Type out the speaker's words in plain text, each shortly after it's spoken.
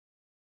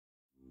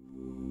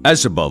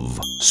As above,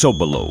 so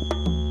below.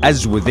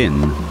 As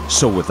within,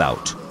 so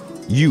without.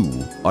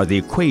 You are the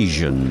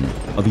equation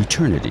of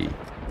eternity.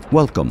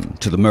 Welcome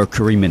to the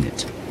Mercury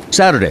Minute.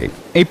 Saturday,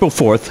 April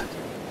 4th.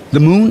 The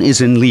moon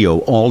is in Leo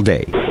all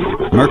day.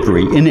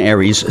 Mercury in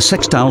Aries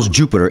sextiles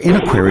Jupiter in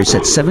Aquarius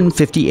at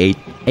 7:58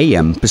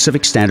 a.m.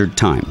 Pacific Standard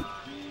Time.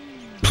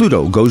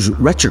 Pluto goes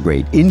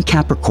retrograde in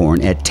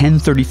Capricorn at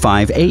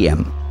 10:35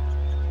 a.m.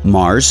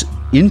 Mars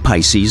in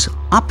Pisces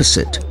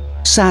opposite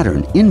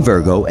Saturn in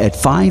Virgo at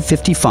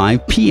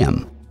 5:55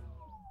 p.m.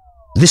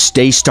 This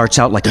day starts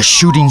out like a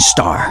shooting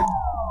star.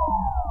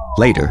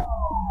 Later,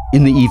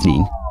 in the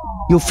evening,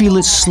 you'll feel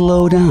it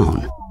slow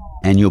down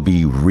and you'll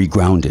be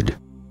regrounded.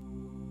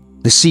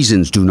 The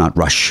seasons do not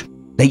rush.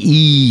 They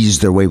ease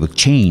their way with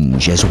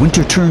change as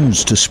winter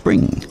turns to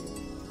spring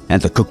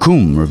and the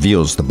cocoon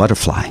reveals the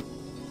butterfly.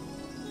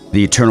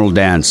 The eternal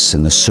dance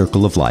in the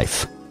circle of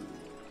life.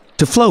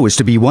 To flow is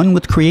to be one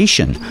with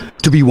creation.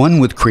 To be one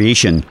with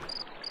creation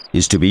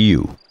is to be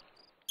you.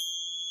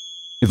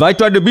 If I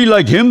try to be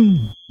like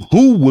him,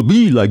 who will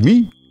be like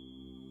me?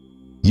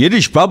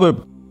 Yiddish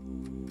proverb.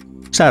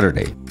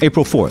 Saturday,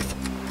 April 4th.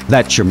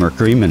 That's your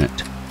Mercury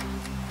Minute.